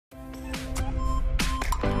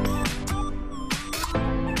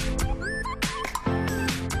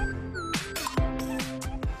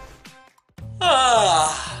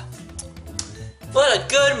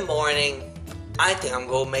I think I'm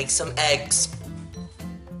gonna make some eggs.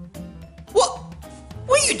 What?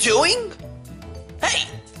 What are you doing? Hey!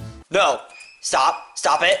 No! Stop!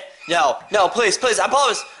 Stop it! No! No! Please! Please! I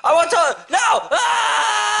promise! I want to! No!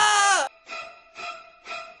 Ah!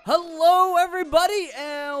 Hello everybody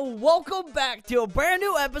and welcome back to a brand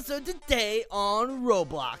new episode today on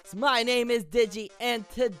Roblox. My name is Digi and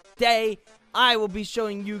today I will be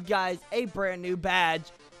showing you guys a brand new badge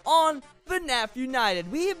on FNAF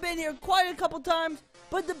United. We have been here quite a couple times,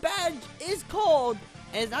 but the badge is called,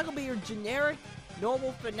 and it's not going to be your generic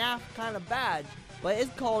normal FNAF kind of badge, but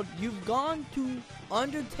it's called You've Gone to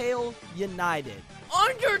Undertale United.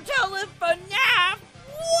 Undertale and FNAF?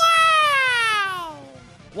 Wow!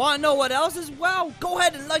 Want to know what else as well? Go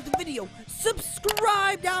ahead and like the video,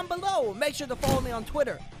 subscribe down below, make sure to follow me on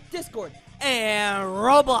Twitter, Discord, and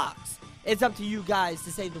Roblox. It's up to you guys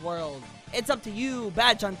to save the world. It's up to you,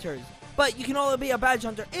 badge hunters. But you can only be a badge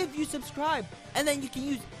hunter if you subscribe, and then you can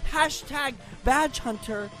use hashtag badge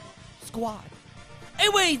hunter squad.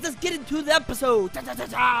 Anyways, let's get into the episode.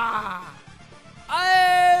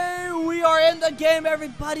 Hey, we are in the game,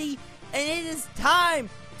 everybody, and it is time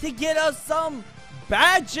to get us some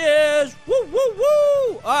badges. Woo, woo,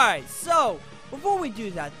 woo. Alright, so before we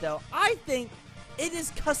do that, though, I think it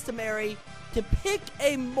is customary to pick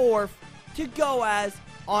a morph to go as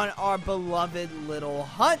on our beloved little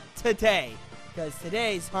hunt today. Because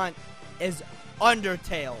today's hunt is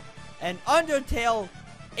Undertale. And Undertale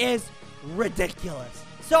is ridiculous.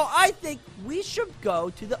 So I think we should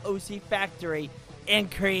go to the OC factory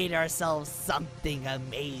and create ourselves something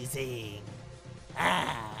amazing.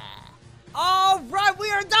 Alright,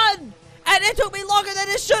 we are done! And it took me longer than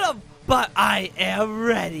it should have! But I am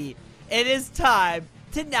ready. It is time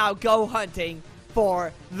to now go hunting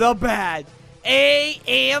for the badge. I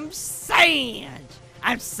am Sanj.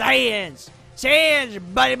 I'm Sanj. Sanj,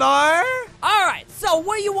 buddy boy. Alright, so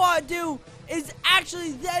what you want to do is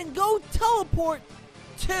actually then go teleport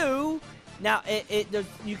to... Now,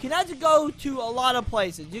 you can have to go to a lot of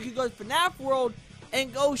places. You can go to FNAF World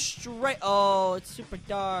and go straight... Oh, it's super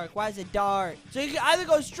dark. Why is it dark? So you can either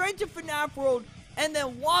go straight to FNAF World and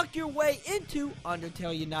then walk your way into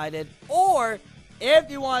Undertale United. Or,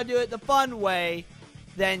 if you want to do it the fun way,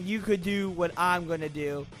 then you could do what I'm going to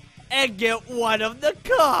do and get one of the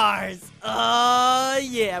cars.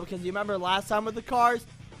 Yeah, because you remember last time with the cars?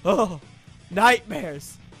 Oh,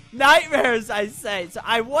 nightmares. Nightmares, I say. So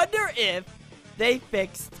I wonder if they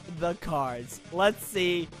fixed the cars. Let's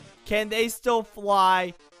see. Can they still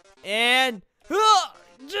fly? And... Oh,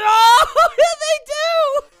 they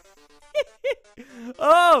do!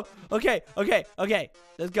 Oh, okay.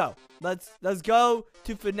 Let's go. Let's go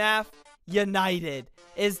to FNAF United.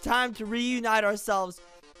 It's time to reunite ourselves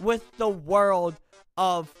with the world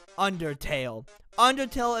of Undertale.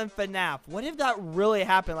 Undertale and FNAF. What if that really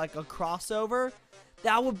happened, like a crossover?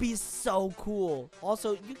 That would be so cool.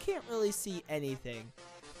 Also, you can't really see anything.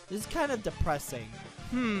 This is kind of depressing.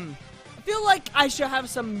 I feel like I should have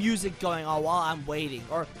some music going on while I'm waiting.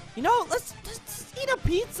 Or, you know, let's just eat a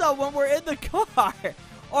pizza when we're in the car.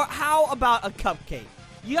 Or how about a cupcake?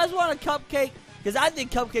 You guys want a cupcake? Because I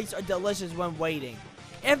think cupcakes are delicious when waiting.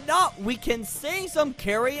 If not, we can sing some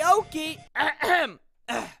karaoke. I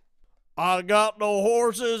got the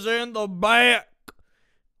horses in the back.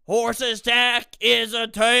 Horse's tack is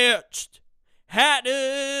attached. Hat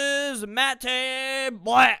is matte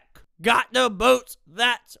black. Got the boots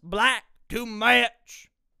that's black to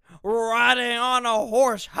match. Riding on a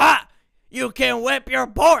horse, ha! You can whip your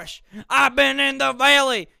Porsche. I've been in the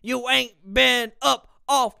valley. You ain't been up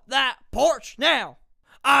off that porch now.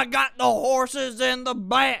 I got the horses in the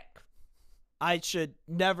back. I should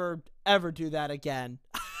never, ever do that again.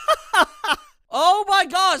 Oh my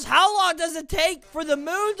gosh, how long does it take for the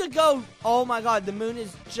moon to go? Oh my god, the moon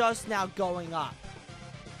is just now going up.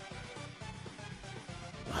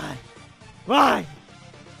 Why?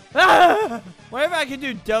 Ah! What if I could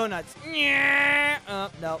do donuts? No.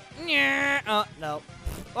 No.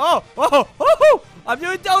 Oh! I'm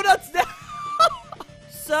doing donuts now!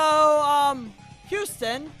 So,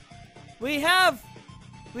 Houston, we had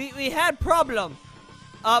problem.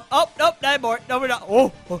 Nope, not anymore. No, we're not.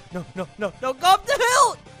 Oh, no, go up the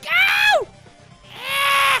hill! Go!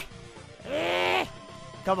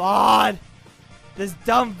 Come on! This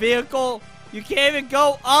dumb vehicle, you can't even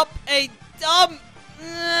go up a dumb...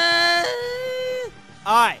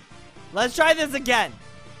 Alright, let's try this again.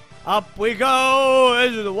 Up we go,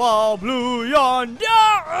 into the wall, blue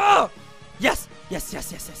yonder! Yes!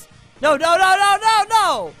 No!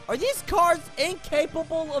 Are these cars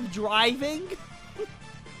incapable of driving?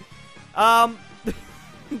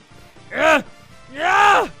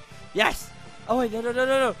 Yes! Oh, wait, no.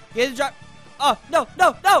 Get in the drive. Oh, no.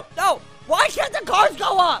 Why can't the cars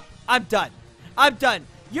go up? I'm done.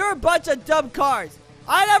 You're a bunch of dumb cars.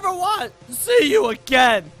 I never want to see you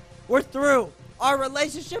again. We're through. Our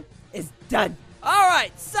relationship is done. All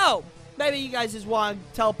right, so maybe you guys just want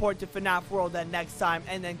to teleport to FNAF World then next time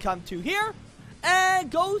and then come to here and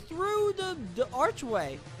go through the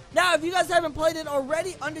archway. Now, if you guys haven't played it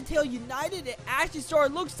already, Undertale United, it actually sort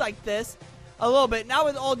of looks like this a little bit. Not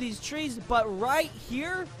with all these trees, but right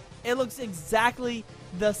here, it looks exactly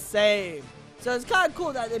the same. So it's kind of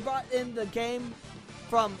cool that they brought in the game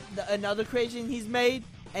from another creation he's made,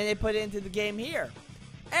 and they put it into the game here.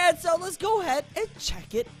 And so let's go ahead and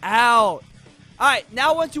check it out. Alright,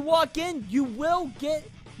 now once you walk in, you will get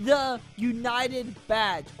the United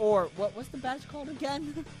badge. Or, what's the badge called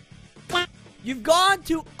again? You've gone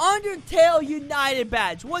to Undertale United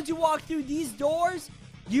badge. Once you walk through these doors,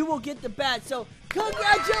 you will get the badge. So,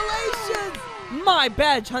 congratulations, my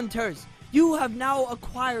badge hunters. You have now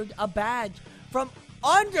acquired a badge from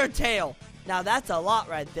Undertale. Now, that's a lot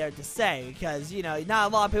right there to say, because, you know,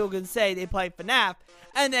 not a lot of people can say they play FNAF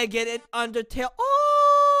and they get an Undertale.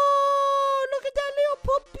 Oh, look at that little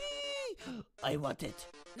puppy. I want it.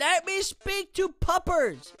 Let me speak to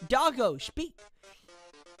puppers. Doggo, speak.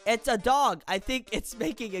 It's a dog. I think it's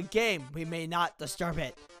making a game. We may not disturb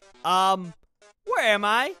it. Where am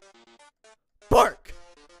I? Bark.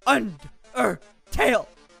 Undertale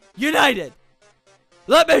United.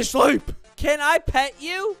 Let me sleep. Can I pet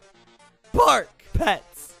you? Bark.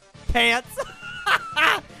 Pets. Pants.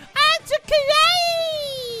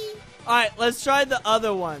 Alright, let's try the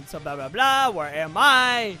other one. So blah blah blah. Where am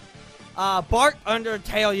I? Bark.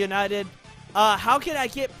 Undertale United. How can I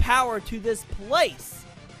get power to this place?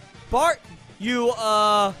 Bark. You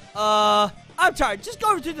I'm tired. Just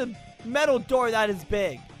go to the metal door that is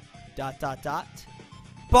big. ...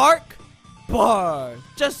 Bark. Bark.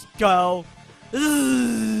 Just go.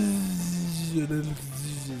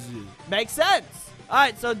 Makes sense.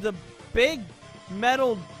 Alright, so the big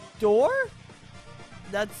metal door?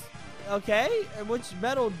 That's okay. Which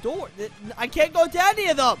metal door? I can't go to any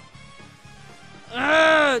of them.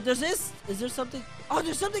 There's this. Is there something? Oh,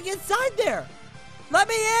 there's something inside there. Let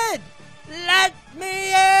me in. Let me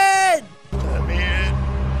in. Let me in.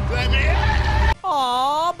 Let me in.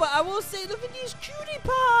 Aw, but I will say, look at these cutie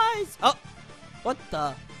pies. Oh, what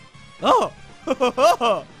the? Oh,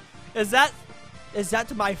 is that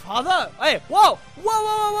to my father? Hey, whoa.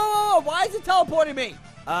 Why is it teleporting me?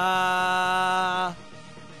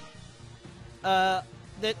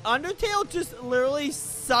 Did Undertale just literally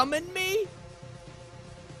summon me?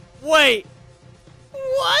 Wait,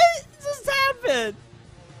 what just happened?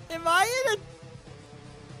 Am I in a...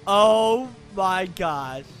 Oh my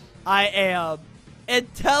gosh, I am.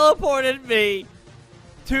 It teleported me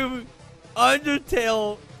to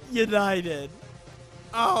Undertale United.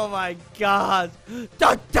 Oh my god.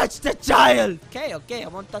 Don't touch the child. Okay, I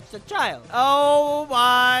won't touch the child. Oh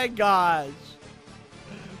my gosh.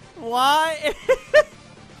 Why?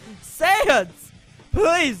 Sans,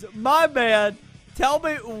 please, my man, tell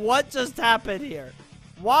me what just happened here.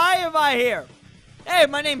 Why am I here? Hey,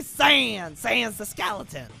 my name's Sans the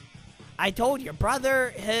skeleton. I told your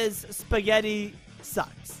brother his spaghetti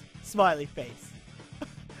sucks. Smiley face.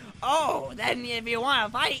 Oh, then if you want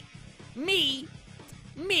to fight me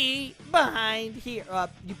behind here.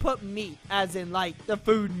 You put meat as in like the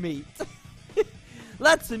food meat.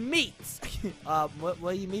 Let's meet. What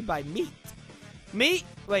do you mean by meat? Meat?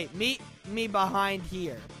 Wait, meet me behind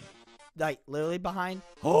here. Like literally behind?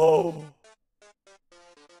 Oh.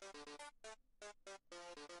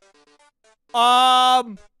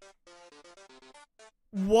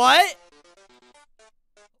 What?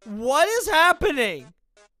 What is happening?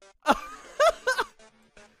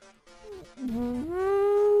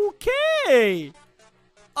 Okay.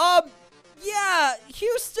 Yeah,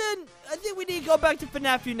 Houston, I think we need to go back to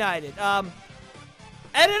FNAF United.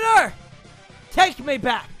 Editor, take me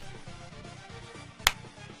back.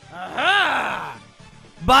 Aha!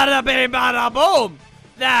 Bada bing, bada boom.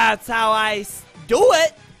 That's how I do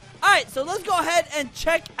it. Alright, so let's go ahead and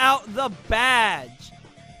check out the badge.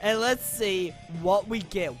 And let's see what we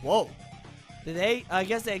get. Whoa. I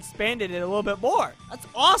guess they expanded it a little bit more. That's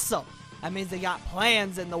awesome. That means they got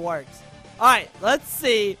plans in the works. Alright, let's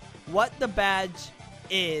see what the badge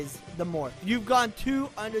is. The morph. You've gone to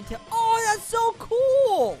Undertale. Oh, that's so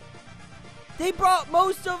cool. They brought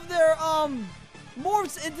most of their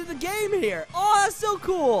morphs into the game here. Oh, that's so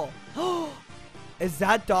cool. Is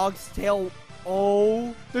that dog's tail?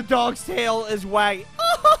 Oh, the dog's tail is wagging.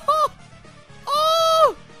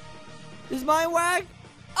 Oh, is mine wag?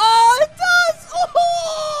 Oh, it does.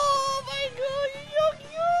 Oh my god,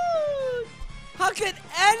 How could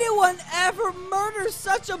anyone ever murder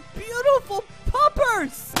such a beautiful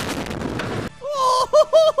puppers?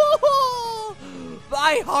 Oh,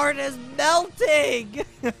 my heart is melting.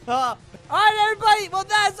 Alright, everybody. Well,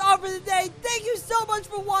 that's all for today. Thank you so much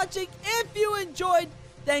for watching. If you enjoyed,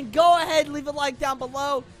 then go ahead and leave a like down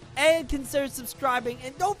below. And consider subscribing.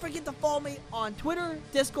 And don't forget to follow me on Twitter,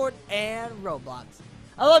 Discord, and Roblox.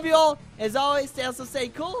 I love you all. As always, stay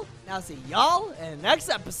cool. And I'll see y'all in the next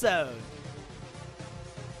episode.